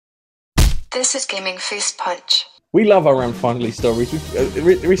This is Gaming Face Punch. We love our Unfinally stories.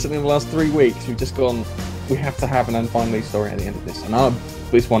 We've, recently, in the last 3 weeks, we've just gone, we have to have an Unfinally story at the end of this. And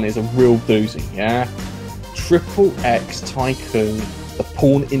this one is a real doozy, yeah? XXX Tycoon, the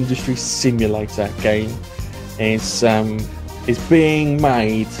porn industry simulator game, is being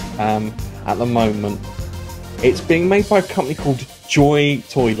made at the moment. It's being made by a company called Joy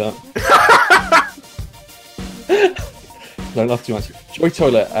Toilet. Don't laugh too much. Joy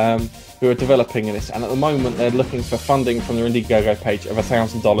Toilet, who are developing this, and at the moment they're looking for funding from their Indiegogo page of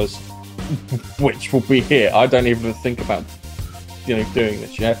 $1,000, which will be here. I don't even think about, doing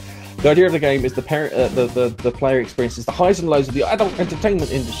this. Yeah, the idea of the game is the player experiences the highs and lows of the adult entertainment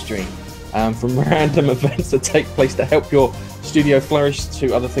industry, from random events that take place to help your studio flourish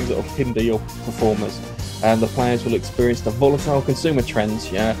to other things that will hinder your performers. And the players will experience the volatile consumer trends,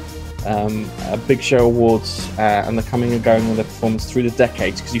 big show awards, and the coming and going of their performance through the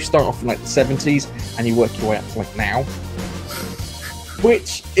decades, because you start off in like the 70s and you work your way up to like now.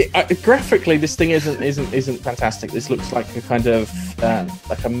 Which graphically, this thing isn't fantastic. This looks like a kind of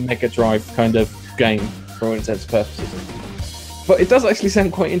like a Mega Drive kind of game for all intents and purposes. But it does actually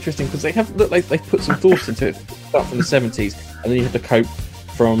sound quite interesting, because they have look like they put some thought into it. Start from the 70s, and then you have to cope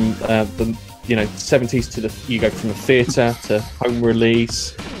from the 70s to you go from the theatre to home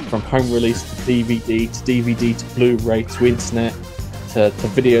release, from home release to DVD to Blu-ray to internet to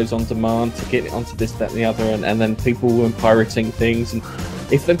videos on demand to get it onto this, that, and the other, and then people were pirating things. And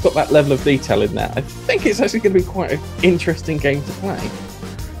if they've got that level of detail in that, I think it's actually going to be quite an interesting game to play.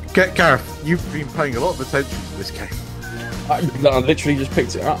 Gareth, you've been paying a lot of attention to this game. I literally just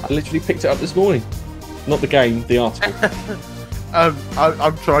picked it up. I literally picked it up this morning. Not the game, the article.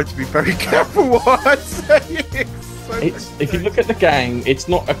 I'm trying to be very careful what I'm saying. If you look at the game, it's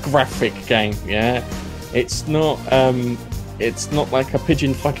not a graphic game, yeah? It's not like a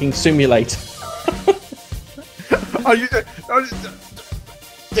pigeon fucking simulator.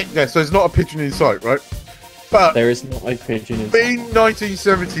 Yeah, so there's not a pigeon in sight, right? But there is not a pigeon in sight. Being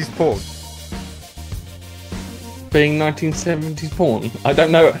 1970s porn. Being 1970s porn? I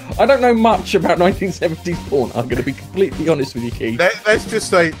don't know much about 1970s porn. I'm going to be completely honest with you, Keith. Let's just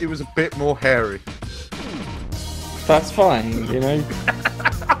say it was a bit more hairy. That's fine,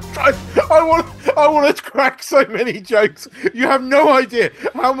 I want to crack so many jokes. You have no idea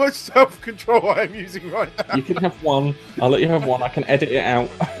how much self-control I am using right now. You can have one. I'll let you have one. I can edit it out.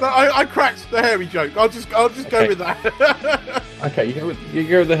 No, I cracked the hairy joke. I'll just go with that. Okay, you go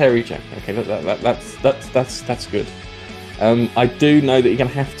with the hairy joke. Okay, that's good. I do know that you're going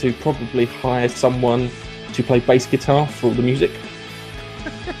to have to probably hire someone to play bass guitar for all the music.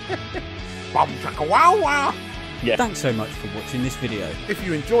 Wow wow. Yeah. Thanks so much for watching this video. If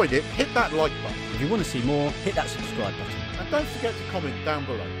you enjoyed it, hit that like button. If you want to see more, hit that subscribe button. And don't forget to comment down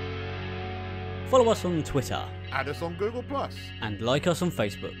below. Follow us on Twitter. Add us on Google+. And like us on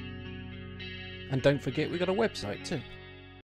Facebook. And don't forget, we've got a website too.